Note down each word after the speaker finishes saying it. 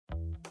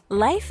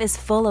Life is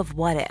full of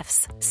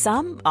what-ifs.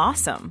 Some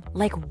awesome,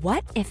 like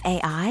what if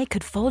AI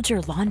could fold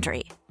your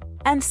laundry?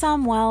 And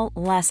some, well,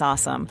 less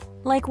awesome,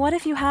 like what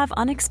if you have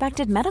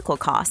unexpected medical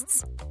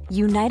costs?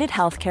 United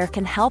Healthcare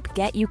can help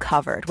get you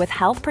covered with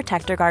Health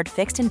Protector Guard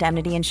fixed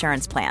indemnity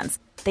insurance plans.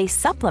 They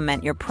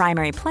supplement your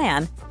primary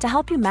plan to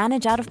help you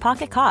manage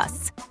out-of-pocket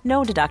costs.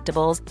 No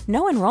deductibles,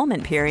 no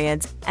enrollment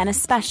periods, and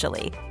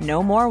especially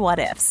no more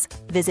what-ifs.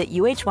 Visit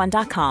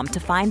uh1.com to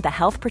find the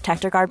Health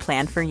Protector Guard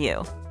plan for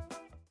you.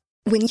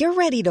 When you're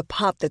ready to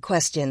pop the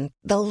question,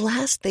 the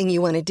last thing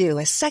you want to do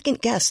is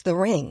second-guess the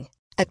ring.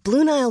 At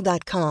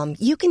BlueNile.com,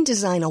 you can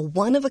design a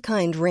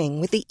one-of-a-kind ring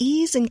with the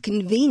ease and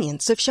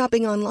convenience of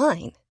shopping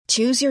online.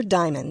 Choose your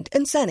diamond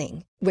and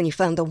setting. When you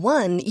find the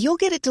one, you'll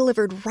get it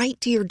delivered right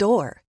to your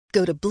door.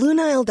 Go to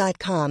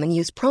BlueNile.com and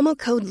use promo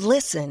code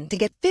LISTEN to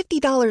get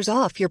 $50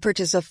 off your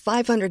purchase of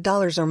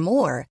 $500 or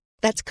more.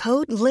 That's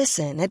code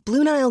LISTEN at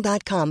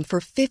BlueNile.com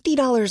for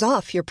 $50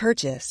 off your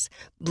purchase.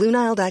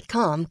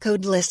 BlueNile.com,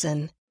 code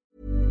LISTEN.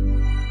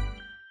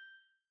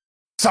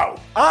 So,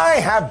 I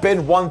have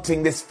been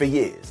wanting this for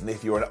years, and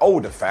if you're an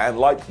older fan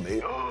like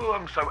me, oh,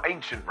 I'm so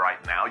ancient right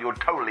now, you'll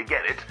totally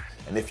get it.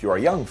 And if you're a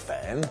young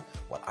fan,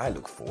 well, I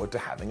look forward to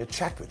having a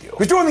chat with you.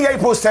 Because during the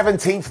April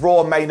 17th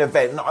Raw main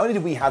event, not only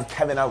did we have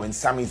Kevin Owens,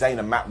 Sami Zayn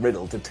and Matt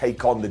Riddle to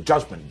take on the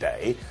Judgment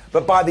Day,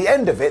 but by the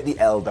end of it, the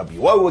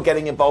LWO were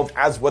getting involved,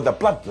 as were the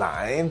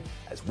Bloodline,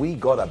 as we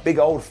got a big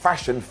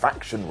old-fashioned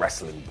faction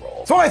wrestling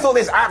brawl. So I thought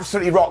this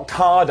absolutely rocked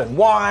hard, and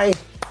why?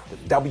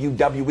 That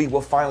WWE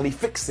were finally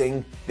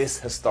fixing this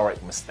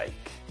historic mistake.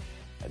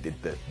 I did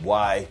the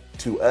why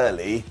too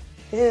early.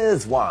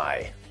 Here's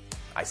why.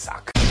 I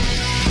suck.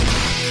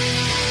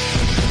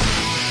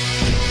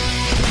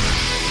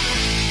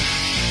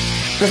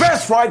 Because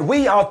that's right,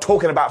 we are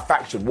talking about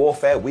faction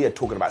warfare, we are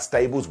talking about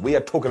stables, we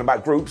are talking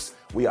about groups,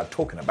 we are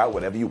talking about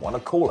whatever you want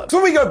to call them. So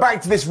when we go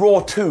back to this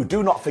Raw 2,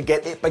 do not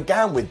forget it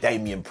began with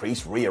Damian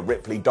Priest, Rhea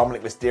Ripley,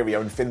 Dominic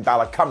Mysterio and Finn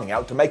Balor coming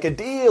out to make a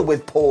deal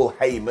with Paul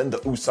Heyman, the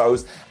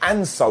Usos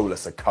and Solo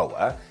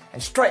Sikoa.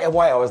 And straight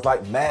away I was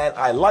like, man,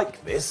 I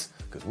like this,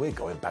 because we're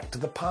going back to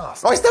the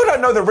past. Now, I still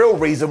don't know the real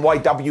reason why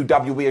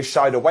WWE has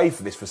shied away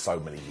from this for so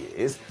many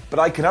years, but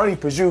I can only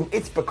presume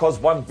it's because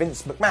one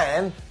Vince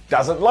McMahon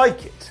doesn't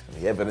like it.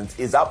 And the evidence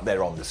is up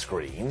there on the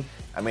screen.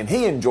 I mean,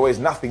 he enjoys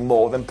nothing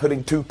more than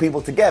putting two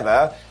people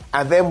together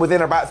and then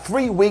within about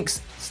 3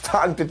 weeks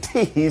starting to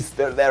tease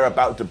that they're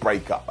about to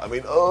break up. I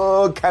mean,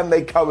 oh, can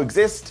they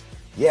coexist?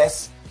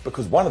 Yes,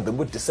 because one of them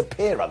would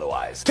disappear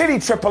otherwise. Clearly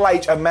Triple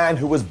H, a man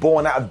who was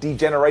born out of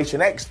D-Generation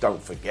X,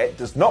 don't forget,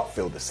 does not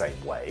feel the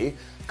same way,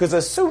 because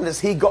as soon as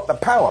he got the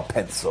power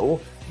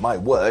pencil, my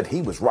word,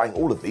 he was writing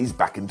all of these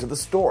back into the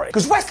story.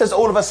 Because wrestlers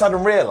all of a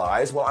sudden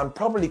realize, well, I'm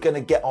probably going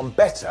to get on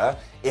better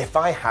if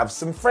I have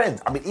some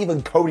friends. I mean,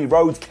 even Cody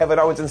Rhodes, Kevin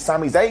Owens and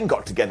Sami Zayn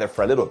got together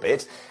for a little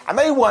bit, and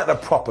they weren't a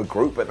proper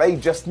group, but they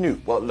just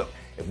knew, well, look,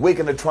 if we're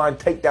going to try and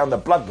take down the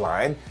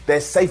Bloodline,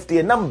 there's safety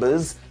in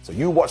numbers, so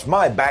you watch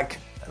my back,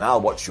 and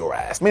I'll watch your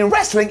ass. I mean,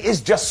 wrestling is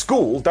just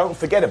school, don't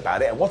forget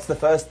about it, and what's the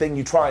first thing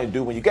you try and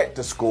do when you get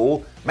to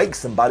school? Make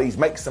some buddies,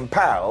 make some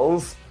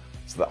pals,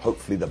 so that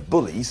hopefully the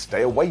bullies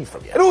stay away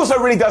from you. It also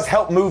really does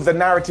help move the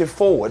narrative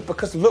forward,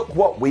 because look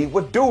what we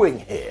were doing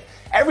here.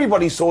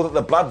 Everybody saw that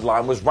the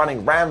Bloodline was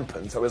running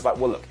rampant, so it was like,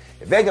 well, look,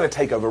 if they're going to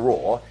take over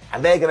Raw,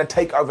 and they're going to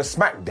take over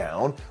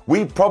SmackDown,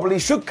 we probably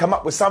should come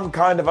up with some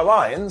kind of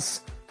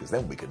alliance, because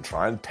then we can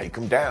try and take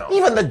them down.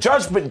 Even the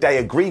Judgment Day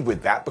agreed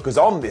with that, because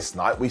on this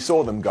night we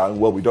saw them going,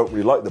 well, we don't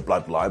really like the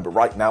Bloodline, but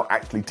right now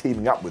actually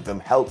teaming up with them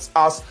helps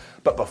us.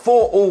 But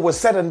before all was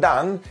said and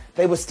done,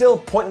 they were still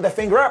pointing their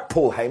finger at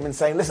Paul Heyman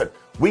saying, listen,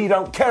 we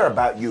don't care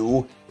about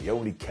you, we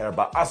only care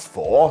about us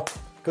four,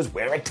 because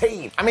we're a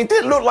team. I mean,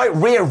 did it look like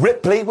Rhea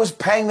Ripley was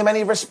paying them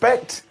any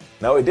respect?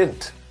 No, it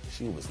didn't.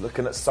 She was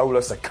looking at Solo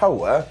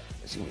Sikoa,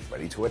 she was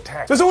ready to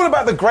attack. So it's all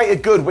about the greater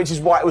good, which is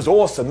why it was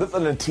awesome that the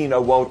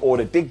Latino World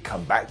Order did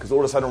come back, because all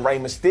of a sudden Rey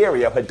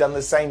Mysterio had done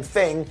the same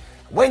thing.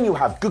 When you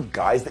have good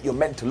guys that you're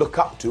meant to look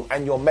up to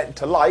and you're meant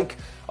to like,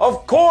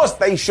 of course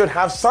they should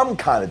have some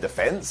kind of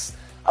defense.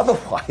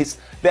 Otherwise,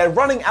 they're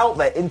running out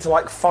there into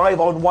like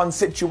 5-on-1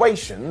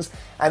 situations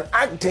and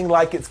acting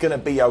like it's going to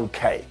be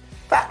okay.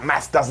 That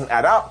math doesn't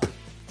add up.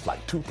 It's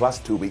like 2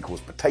 + 2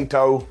 =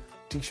 potato.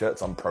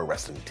 T-shirts on pro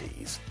wrestling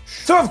tees.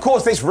 So of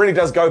course this really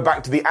does go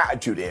back to the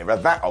Attitude Era,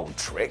 that old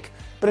trick,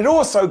 but it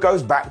also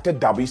goes back to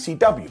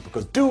WCW,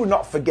 because do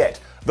not forget,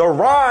 the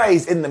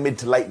rise in the mid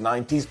to late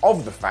 90s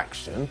of the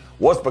faction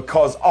was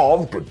because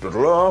of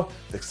the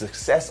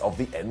success of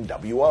the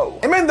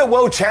NWO. It meant that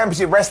World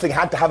Championship Wrestling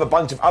had to have a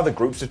bunch of other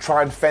groups to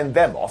try and fend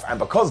them off, and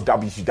because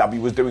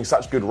WCW was doing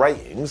such good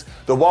ratings,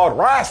 the World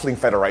Wrestling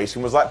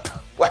Federation was like,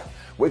 well,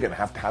 we're going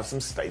to have some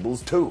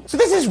stables too. So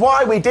this is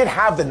why we did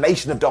have the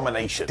Nation of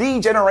Domination,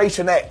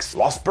 D-Generation X,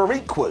 Los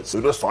Boricuas,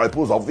 the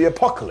Disciples of the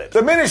Apocalypse,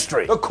 the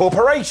Ministry, the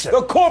Corporation,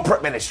 the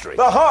Corporate Ministry,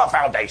 the Heart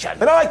Foundation.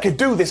 And I could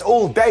do this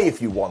all day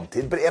if you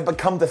wanted, but it had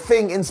become the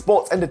thing in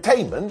sports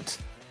entertainment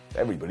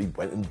everybody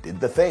went and did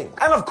the thing.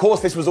 And of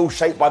course, this was all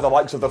shaped by the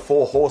likes of the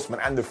Four Horsemen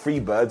and the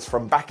Freebirds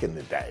from back in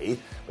the day.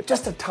 But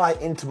just to tie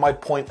into my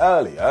point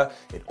earlier,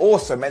 it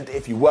also meant that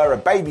if you were a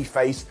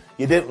babyface,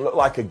 you didn't look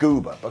like a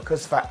goober,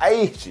 because for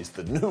ages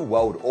the New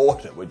World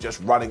Order were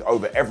just running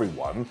over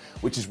everyone,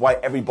 which is why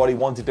everybody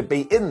wanted to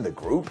be in the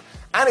group,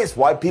 and it's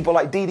why people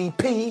like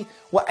DDP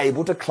were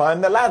able to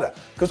climb the ladder,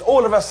 because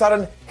all of a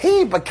sudden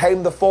he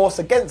became the force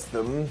against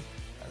them,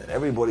 and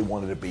everybody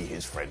wanted to be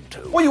his friend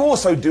too. What you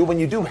also do when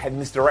you do head in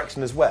this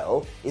direction as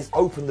well is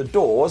open the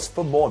doors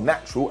for more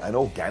natural and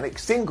organic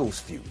singles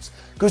feuds.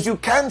 Because you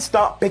can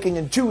start picking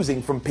and choosing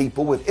from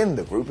people within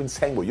the group and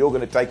saying, well, you're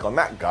going to take on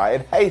that guy,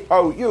 and hey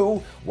ho,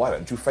 you, why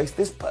don't you face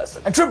this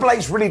person? And Triple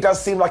H really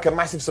does seem like a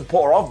massive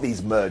supporter of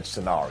these merge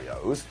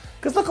scenarios,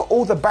 because look at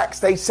all the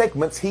backstage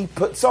segments he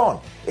puts on.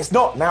 It's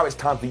not now it's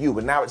time for you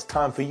and now it's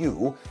time for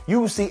you.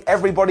 You see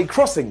everybody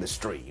crossing the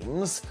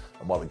streams,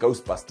 and while the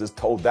Ghostbusters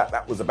told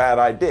that was a bad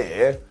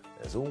idea,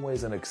 there's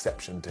always an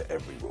exception to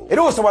every rule. It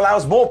also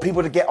allows more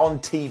people to get on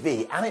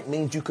TV, and it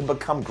means you can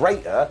become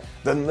greater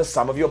than the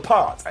sum of your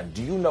parts. And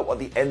do you know what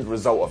the end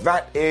result of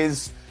that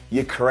is?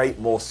 You create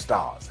more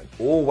stars. And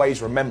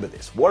always remember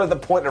this. What is the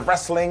point of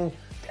wrestling?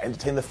 To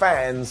entertain the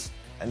fans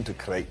and to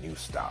create new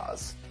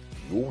stars.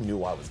 You all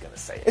knew I was going to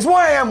say it. It's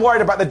why I am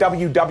worried about the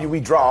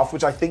WWE draft,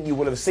 which I think you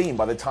will have seen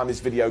by the time this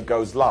video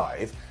goes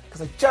live,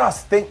 because I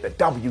just think that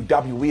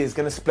WWE is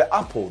going to split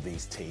up all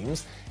these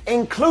teams,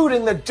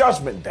 including the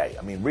Judgment Day.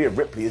 I mean, Rhea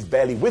Ripley is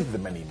barely with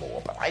them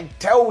anymore, but I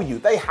tell you,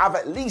 they have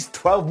at least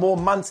 12 more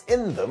months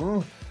in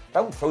them.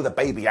 Don't throw the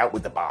baby out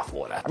with the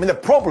bathwater. I mean, the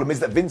problem is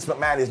that Vince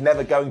McMahon is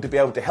never going to be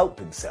able to help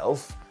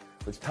himself,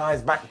 which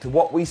ties back to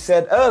what we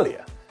said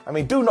earlier. I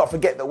mean, do not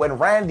forget that when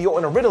Randy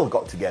Orton and Riddle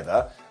got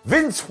together,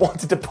 Vince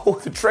wanted to pull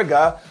the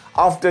trigger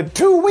after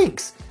 2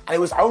 weeks. And it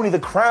was only the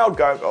crowd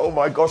going, oh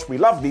my gosh, we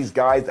love these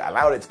guys, that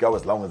allowed it to go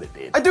as long as it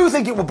did. I do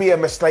think it will be a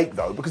mistake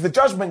though, because the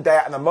Judgment Day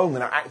at the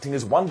moment are acting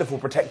as wonderful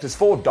protectors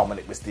for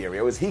Dominic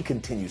Mysterio as he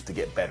continues to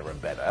get better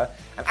and better.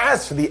 And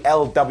as for the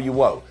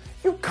LWO,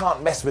 you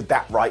can't mess with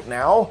that right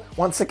now.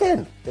 Once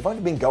again, they've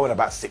only been going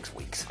about 6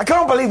 weeks. I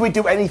can't believe we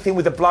do anything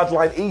with the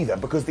Bloodline either,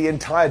 because the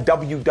entire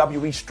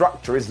WWE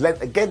structure is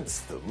lent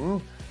against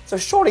them. So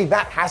surely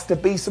that has to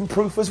be some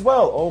proof as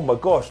well. Oh my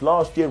gosh,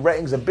 last year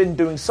ratings have been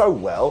doing so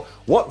well.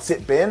 What's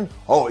it been?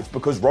 Oh, it's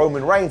because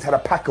Roman Reigns had a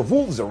pack of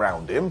wolves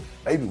around him.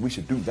 Maybe we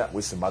should do that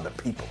with some other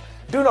people.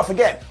 Do not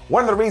forget,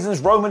 one of the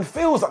reasons Roman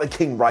feels like the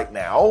king right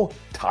now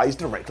ties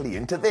directly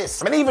into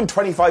this. I mean, even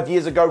 25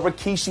 years ago,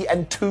 Rikishi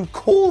and Too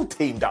Cool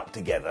teamed up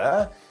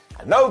together,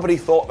 and nobody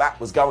thought that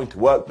was going to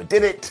work, but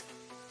did it?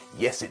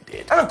 Yes, it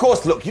did. And of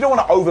course, look, you don't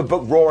want to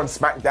overbook Raw and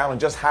SmackDown and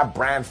just have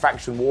brand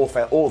faction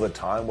warfare all the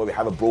time, where we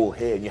have a brawl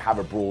here and you have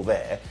a brawl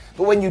there.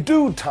 But when you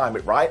do time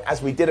it right,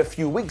 as we did a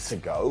few weeks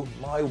ago,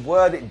 my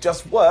word, it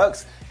just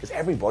works, because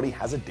everybody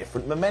has a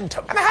different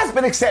momentum. And there has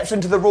been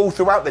exception to the rule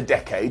throughout the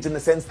decades, in the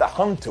sense that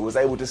Hunter was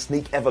able to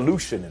sneak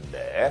Evolution in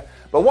there.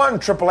 But one,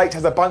 Triple H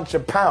has a bunch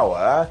of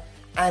power,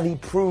 and he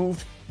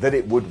proved that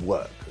it would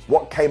work. Because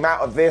what came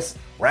out of this,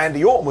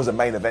 Randy Orton was a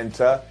main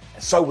eventer,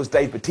 and so was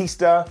Dave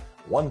Bautista.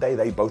 One day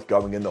they both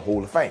going in the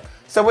Hall of Fame.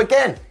 So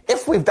again,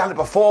 if we've done it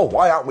before,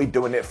 why aren't we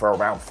doing it for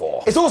round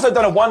 4? It's also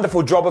done a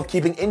wonderful job of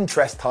keeping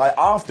interest high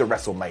after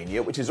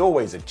WrestleMania, which is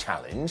always a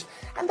challenge.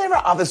 And there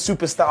are other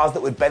superstars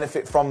that would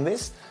benefit from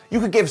this. You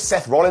could give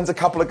Seth Rollins a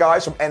couple of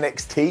guys from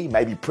NXT,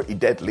 maybe Pretty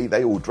Deadly,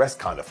 they all dress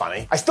kind of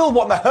funny. I still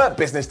want the Hurt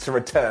Business to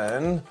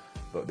return,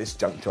 but at this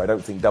juncture I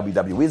don't think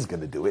WWE is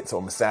going to do it, so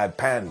I'm a sad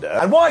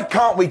panda. And why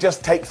can't we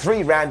just take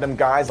 3 random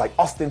guys like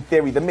Austin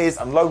Theory, The Miz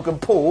and Logan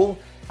Paul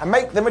and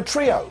make them a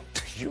trio?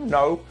 Do you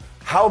know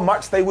how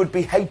much they would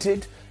be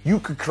hated? You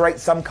could create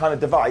some kind of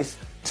device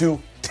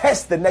to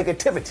test the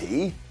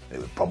negativity, it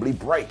would probably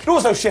break. It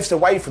also shifts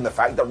away from the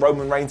fact that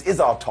Roman Reigns is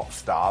our top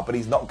star, but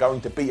he's not going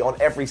to be on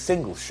every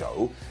single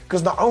show,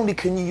 because not only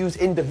can you use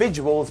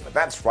individuals, but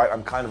that's right,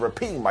 I'm kind of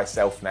repeating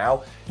myself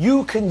now,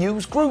 you can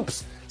use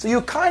groups. So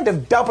you're kind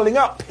of doubling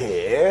up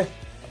here.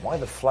 Why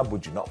the flub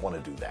would you not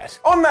want to do that?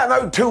 On that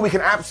note too, we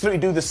can absolutely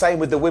do the same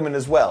with the women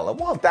as well. And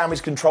while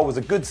Damage Control was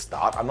a good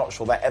start, I'm not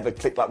sure that ever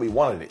clicked like we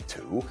wanted it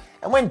to.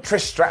 And when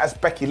Trish Stratus,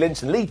 Becky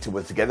Lynch and Lita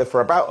were together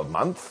for about a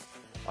month,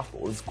 I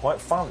thought it was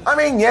quite fun. I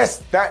mean,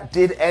 yes, that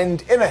did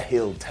end in a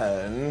heel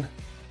turn.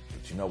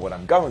 But you know what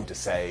I'm going to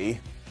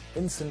say?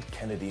 Vincent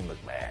Kennedy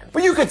McMahon.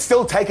 But you could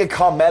still take a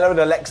Carmella and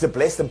Alexa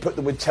Bliss and put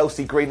them with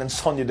Chelsea Green and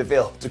Sonya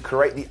Deville to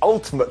create the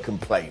ultimate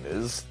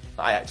complainers.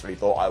 I actually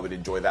thought I would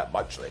enjoy that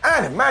muchly.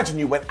 And imagine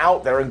you went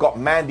out there and got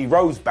Mandy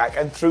Rose back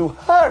and threw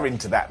her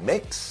into that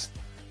mix.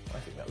 I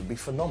think that would be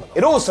phenomenal.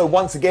 It also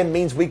once again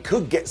means we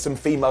could get some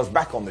females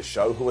back on the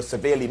show who are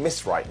severely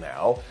missed right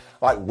now.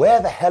 Like,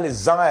 where the hell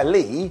is Xia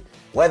Li?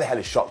 Where the hell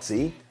is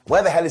Shotzi?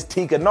 Where the hell is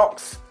Tegan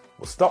Nox?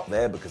 We'll stop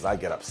there because I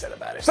get upset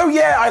about it. So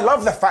yeah, I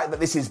love the fact that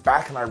this is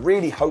back, and I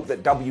really hope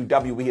that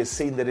WWE has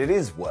seen that it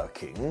is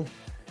working,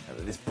 and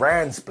that this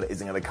brand split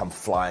isn't going to come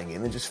flying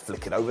in and just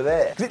flick it over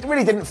there. Because it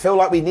really didn't feel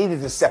like we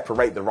needed to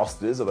separate the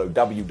rosters, although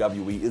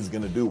WWE is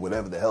going to do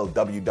whatever the hell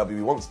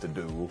WWE wants to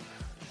do.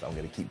 So I'm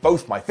going to keep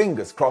both my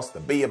fingers crossed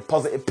and be a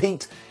positive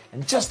Pete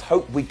and just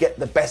hope we get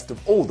the best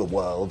of all the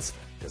worlds,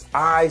 because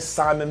I,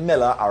 Simon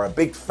Miller, are a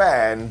big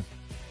fan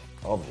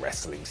of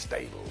wrestling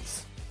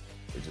stables.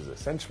 Which is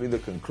essentially the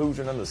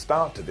conclusion and the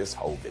start to this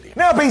whole video.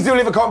 Now, please do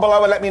leave a comment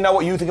below and let me know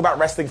what you think about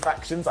wrestling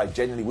factions. I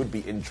genuinely would be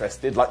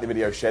interested. Like the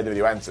video, share the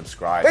video, and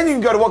subscribe. Then you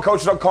can go to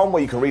whatculture.com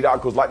where you can read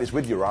articles like this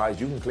with your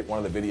eyes. You can click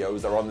one of the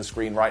videos that are on the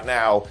screen right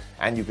now,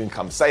 and you can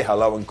come say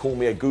hello and call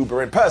me a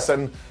goober in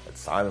person at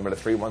Simon Miller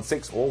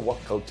 316 or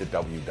What Culture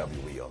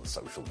WWE on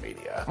social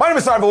media. My name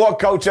is Simon for What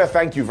Culture.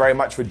 Thank you very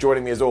much for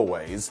joining me as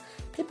always.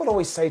 People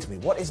always say to me,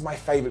 what is my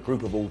favorite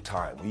group of all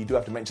time? Well, you do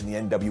have to mention the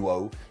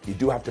NWO, you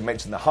do have to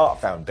mention the Hart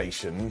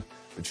Foundation,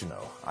 but you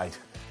know, I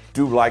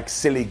do like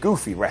silly,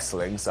 goofy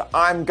wrestling, so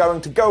I'm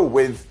going to go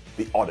with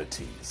the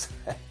Oddities.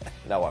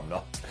 No, I'm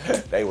not.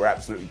 They were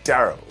absolutely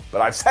terrible.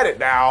 But I've said it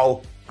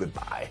now.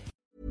 Goodbye.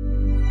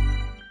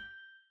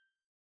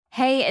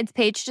 Hey, it's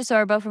Paige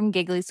DeSorbo from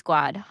Giggly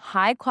Squad.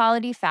 High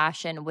quality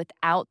fashion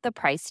without the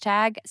price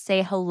tag.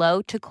 Say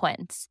hello to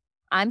Quince.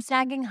 I'm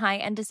snagging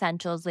high-end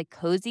essentials like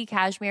cozy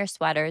cashmere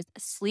sweaters,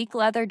 sleek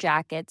leather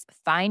jackets,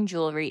 fine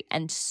jewelry,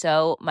 and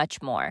so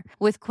much more.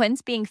 With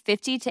Quince being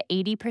 50 to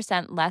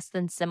 80% less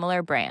than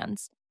similar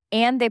brands.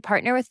 And they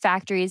partner with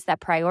factories that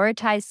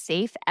prioritize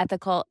safe,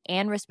 ethical,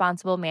 and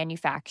responsible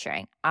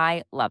manufacturing.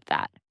 I love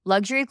that.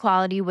 Luxury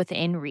quality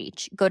within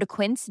reach. Go to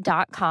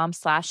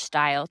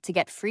quince.com/style to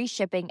get free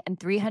shipping and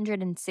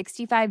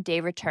 365-day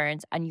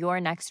returns on your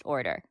next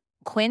order.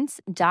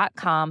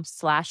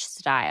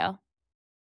 Quince.com/style.